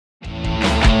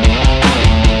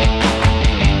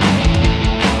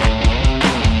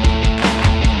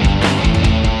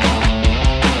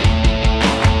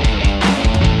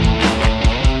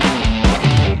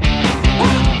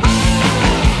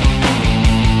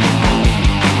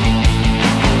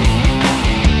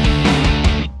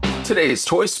today's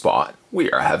Toy Spot, we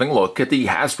are having a look at the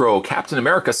Hasbro Captain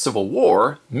America Civil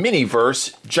War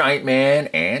Miniverse Giant Man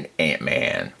and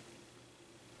Ant-Man.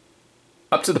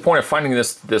 Up to the point of finding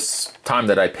this time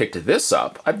that I picked this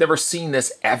up, I've never seen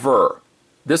this ever.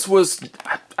 This was,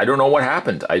 I don't know what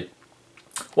happened.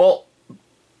 Well,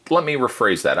 let me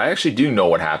rephrase that. I actually do know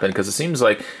what happened, because it seems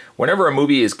like whenever a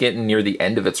movie is getting near the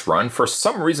end of its run, for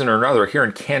some reason or another, here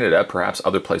in Canada, perhaps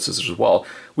other places as well,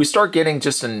 we start getting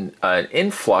just an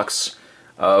influx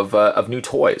of new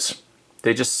toys.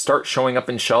 They just start showing up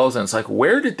in shelves, and it's like,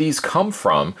 where did these come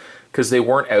from? Because they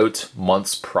weren't out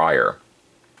months prior.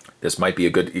 This might be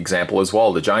a good example as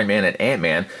well, the Giant Man and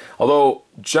Ant-Man. Although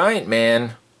Giant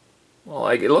Man, well,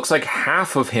 it looks like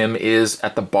half of him is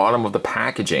at the bottom of the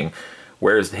packaging,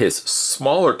 whereas his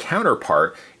smaller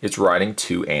counterpart is riding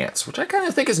two ants, which I kind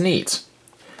of think is neat.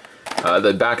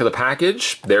 The back of the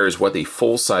package, there is what the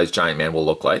full-size Giant Man will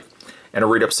look like. And a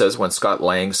read-up says, when Scott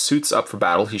Lang suits up for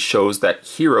battle, he shows that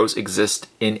heroes exist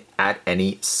at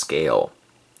any scale.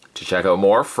 To check out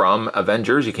more from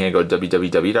Avengers, you can go to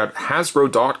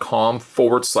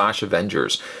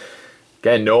www.hasbro.com/Avengers.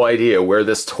 Again, no idea where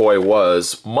this toy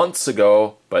was months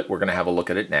ago, but we're going to have a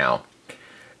look at it now.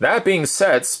 That being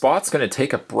said, Spot's going to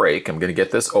take a break. I'm going to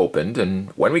get this opened, and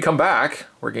when we come back,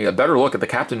 we're going to get a better look at the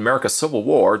Captain America Civil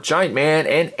War, Giant Man,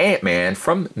 and Ant-Man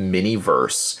from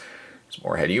Miniverse. There's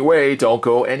more heading your way. Don't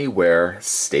go anywhere.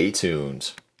 Stay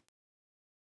tuned.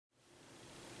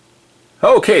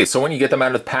 Okay, so when you get them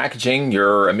out of the packaging,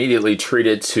 you're immediately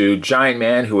treated to Giant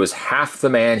Man, who is half the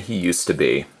man he used to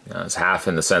be. It's half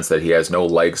in the sense that he has no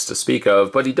legs to speak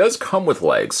of, but he does come with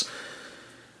legs.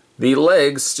 The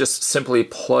legs just simply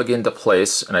plug into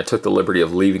place, and I took the liberty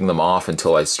of leaving them off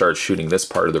until I start shooting this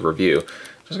part of the review.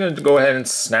 Just going to go ahead and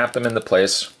snap them into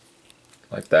place,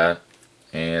 like that,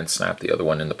 and snap the other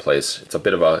one into place. It's a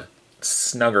bit of a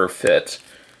snugger fit.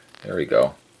 There we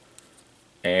go.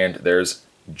 And there's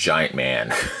Giant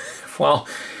Man. Well,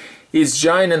 he's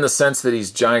giant in the sense that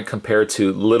he's giant compared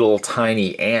to little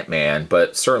tiny Ant-Man,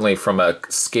 but certainly from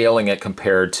scaling it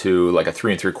compared to like a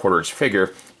 3 3/4 inch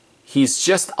figure, he's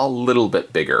just a little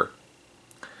bit bigger.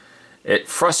 It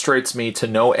frustrates me to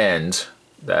no end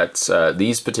that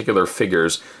these particular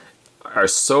figures are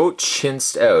so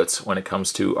chinsed out when it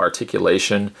comes to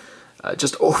articulation.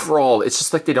 Just overall, it's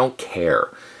just like they don't care.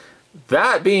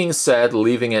 That being said,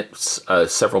 leaving it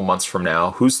several months from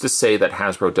now, who's to say that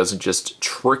Hasbro doesn't just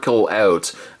trickle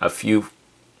out a few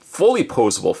fully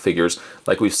posable figures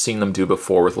like we've seen them do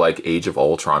before with like Age of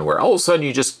Ultron, where all of a sudden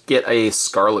you just get a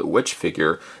Scarlet Witch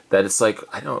figure that it's like,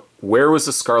 where was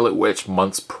the Scarlet Witch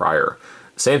months prior?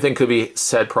 Same thing could be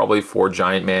said probably for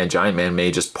Giant Man. Giant Man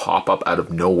may just pop up out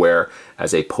of nowhere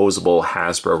as a posable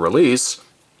Hasbro release.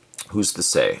 Who's to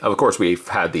say? Of course, we've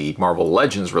had the Marvel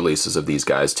Legends releases of these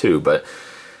guys too, but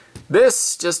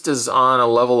this just is on a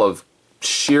level of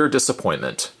sheer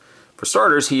disappointment. For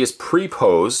starters, he is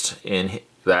pre-posed in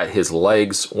that his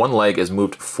legs, one leg is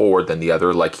moved forward than the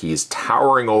other, like he's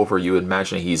towering over you.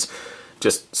 Imagine he's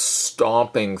just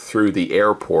stomping through the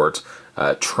airport,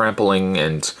 trampling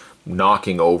and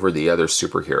knocking over the other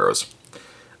superheroes.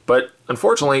 But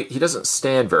unfortunately, he doesn't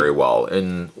stand very well.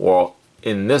 In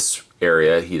this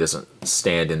area, he doesn't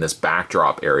stand in this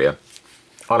backdrop area.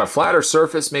 On a flatter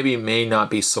surface, maybe may not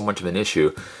be so much of an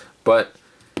issue, but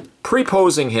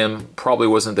pre-posing him probably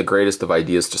wasn't the greatest of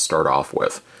ideas to start off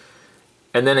with.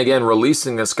 And then again,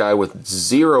 releasing this guy with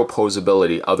zero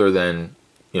posability other than,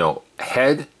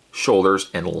 head,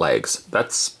 shoulders, and legs.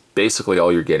 That's basically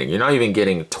all you're getting. You're not even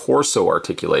getting torso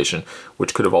articulation,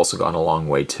 which could have also gone a long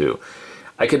way too.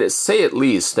 I could say at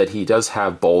least that he does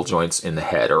have ball joints in the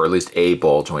head, or at least a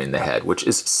ball joint in the head, which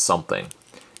is something.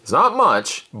 It's not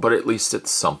much, but at least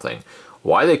it's something.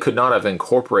 Why they could not have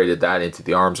incorporated that into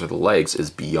the arms or the legs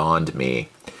is beyond me.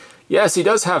 Yes, he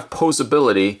does have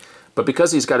posability, but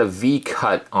because he's got a V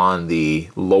cut on the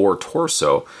lower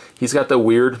torso, he's got the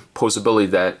weird posability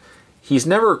that he's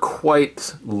never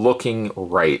quite looking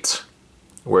right.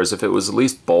 Whereas if it was at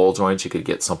least ball joints, you could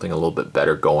get something a little bit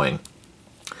better going.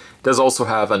 It does also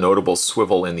have a notable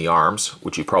swivel in the arms,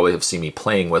 which you probably have seen me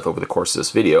playing with over the course of this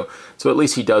video, so at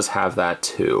least he does have that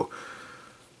too.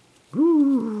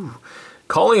 Ooh.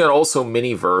 Calling it also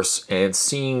Miniverse and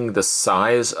seeing the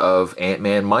size of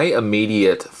Ant-Man, my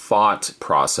immediate thought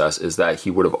process is that he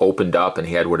would have opened up and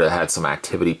he would have had some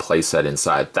activity playset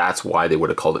inside. That's why they would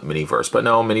have called it Miniverse. But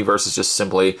no, Miniverse is just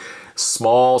simply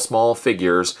small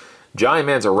figures. Giant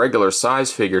Man's a regular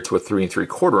size figure to a 3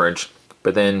 3/4 inch.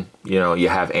 But then, you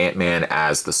have Ant-Man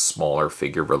as the smaller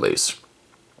figure release.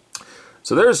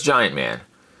 So there's Giant Man.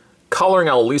 Coloring,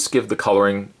 I'll at least give the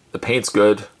coloring. The paint's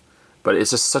good, but it's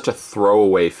just such a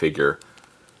throwaway figure.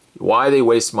 why they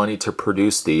waste money to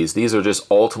produce these. These are just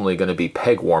ultimately going to be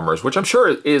peg warmers, which I'm sure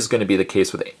is going to be the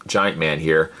case with Giant Man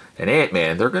here and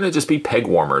Ant-Man. They're going to just be peg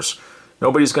warmers.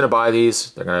 Nobody's going to buy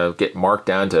these. They're going to get marked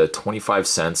down to 25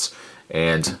 cents,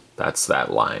 and that's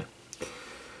that line.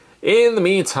 In the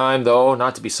meantime, though,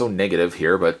 not to be so negative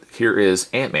here, but here is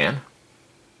Ant-Man.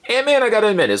 Ant-Man, I gotta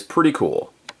admit, is pretty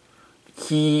cool.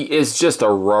 He is just a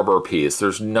rubber piece.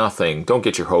 There's nothing. Don't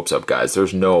get your hopes up, guys.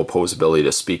 There's no posability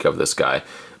to speak of this guy.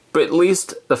 But at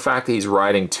least the fact that he's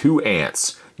riding 2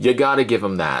 ants, you gotta give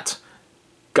him that.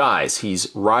 Guys,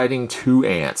 he's riding 2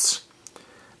 ants.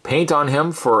 Paint on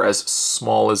him for as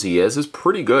small as he is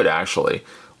pretty good, actually.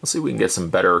 Let's see if we can get some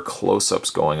better close-ups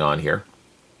going on here.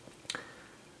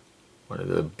 One of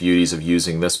the beauties of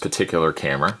using this particular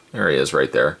camera. There he is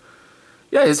right there.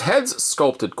 Yeah, his head's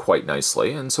sculpted quite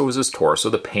nicely, and so is his torso.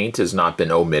 The paint has not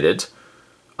been omitted.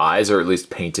 Eyes are at least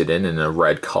painted in a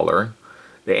red color.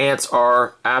 The ants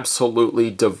are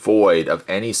absolutely devoid of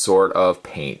any sort of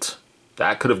paint.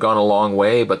 That could have gone a long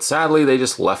way, but sadly they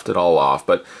just left it all off.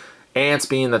 But ants,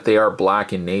 being that they are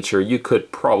black in nature, you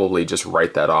could probably just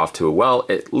write that off to, well,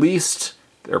 at least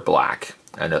they're black,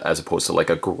 and as opposed to like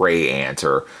a gray ant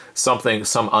or something,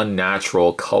 some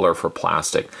unnatural color for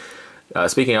plastic.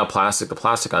 Speaking of plastic, the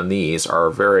plastic on these are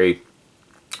very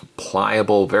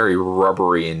pliable, very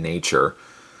rubbery in nature.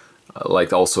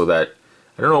 Like also that,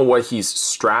 I don't know what he's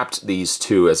strapped these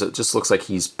to, as it just looks like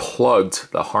he's plugged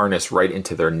the harness right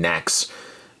into their necks.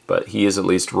 But he is at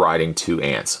least riding 2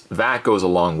 ants. That goes a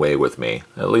long way with me.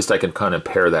 At least I can kind of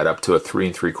pair that up to a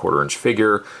 3 3/4 inch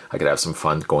figure. I could have some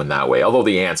fun going that way. Although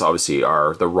the ants obviously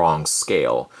are the wrong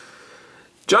scale.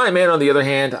 Giant Man, on the other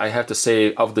hand, I have to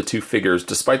say, of the 2 figures,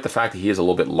 despite the fact that he is a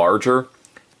little bit larger,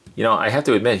 you know, I have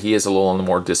to admit he is a little on the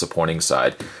more disappointing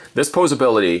side. This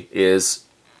posability is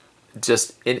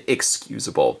just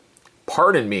inexcusable.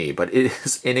 Pardon me, but it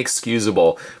is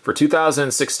inexcusable for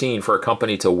 2016 for a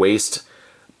company to waste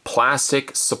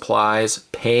plastic supplies,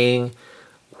 paying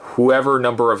whoever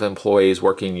number of employees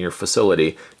working in your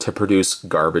facility to produce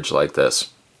garbage like this.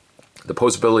 The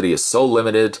posability is so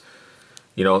limited.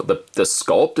 You know, the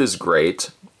sculpt is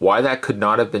great. Why that could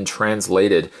not have been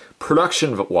translated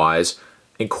production-wise,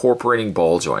 incorporating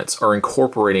ball joints or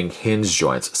incorporating hinge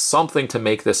joints, something to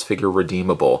make this figure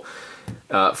redeemable.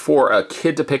 For a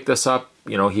kid to pick this up,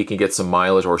 you know, he can get some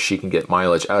mileage, or she can get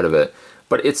mileage out of it.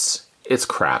 But it's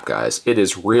crap, guys. It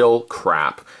is real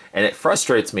crap. And it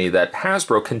frustrates me that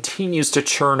Hasbro continues to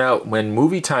churn out, when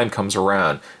movie time comes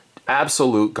around,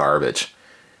 absolute garbage.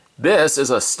 This is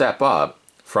a step up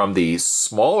from the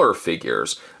smaller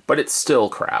figures, but it's still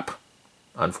crap,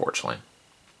 unfortunately.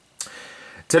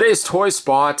 Today's toy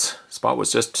spot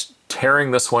was just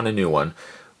tearing this one a new one.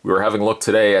 We were having a look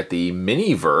today at the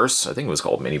Miniverse. I think it was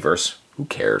called Miniverse. Who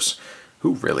cares?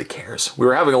 Who really cares? We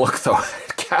were having a look, though,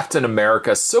 at Captain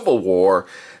America Civil War.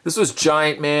 This was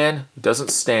Giant Man, who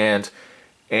doesn't stand,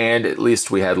 and at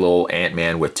least we had little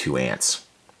Ant-Man with 2 ants.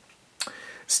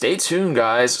 Stay tuned,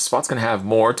 guys. Spot's going to have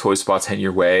more toy spots heading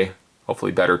your way.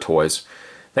 Hopefully better toys.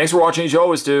 Thanks for watching, as you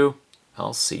always do.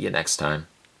 I'll see you next time.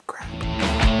 Crap.